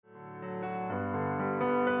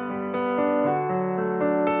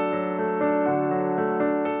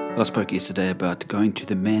I spoke yesterday about going to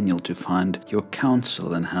the manual to find your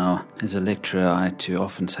counsel, and how, as a lecturer, I had to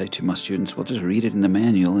often say to my students, well, just read it in the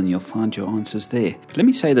manual and you'll find your answers there. But let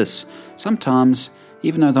me say this, sometimes,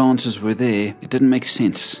 even though the answers were there, it didn't make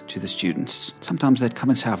sense to the students. Sometimes they'd come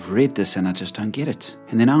and say, I've read this and I just don't get it.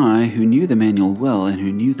 And then I, who knew the manual well and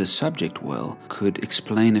who knew the subject well, could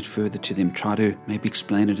explain it further to them, try to maybe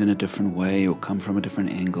explain it in a different way or come from a different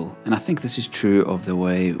angle. And I think this is true of the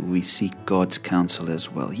way we seek God's counsel as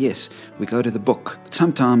well. Yes, we go to the book, but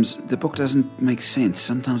sometimes the book doesn't make sense.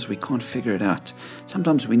 Sometimes we can't figure it out.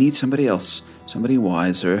 Sometimes we need somebody else, somebody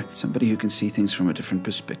wiser, somebody who can see things from a different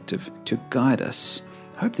perspective to guide us.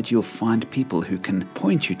 I hope that you'll find people who can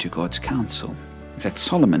point you to God's counsel. In fact,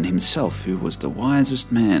 Solomon himself, who was the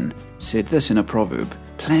wisest man, said this in a proverb: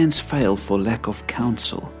 plans fail for lack of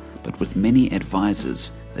counsel, but with many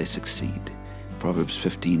advisors they succeed. Proverbs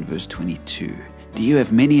 15 verse 22. Do you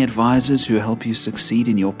have many advisors who help you succeed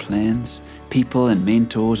in your plans? People and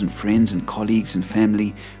mentors and friends and colleagues and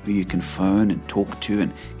family who you can phone and talk to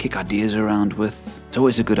and kick ideas around with? It's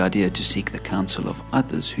always a good idea to seek the counsel of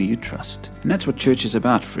others who you trust. And that's what church is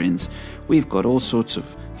about, friends. We've got all sorts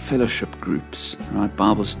of fellowship groups, right?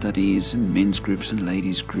 Bible studies and men's groups and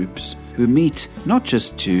ladies' groups who meet not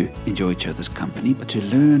just to enjoy each other's company, but to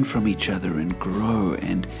learn from each other and grow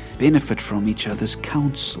and benefit from each other's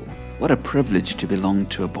counsel. What a privilege to belong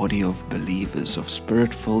to a body of believers, of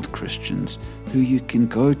Spirit-filled Christians who you can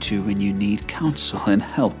go to when you need counsel and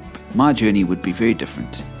help. My journey would be very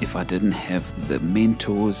different if I didn't have the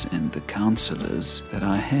mentors and the counselors that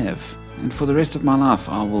I have. And for the rest of my life,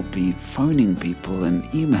 I will be phoning people and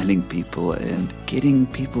emailing people and getting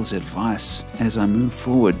people's advice as I move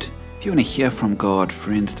forward. If you want to hear from God,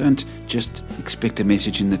 friends, don't just expect a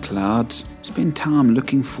message in the clouds. Spend time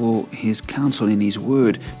looking for His counsel in His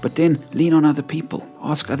Word, but then lean on other people.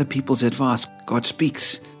 Ask other people's advice. God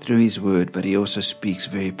speaks through His Word, but He also speaks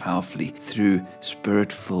very powerfully through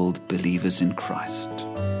Spirit-filled believers in Christ.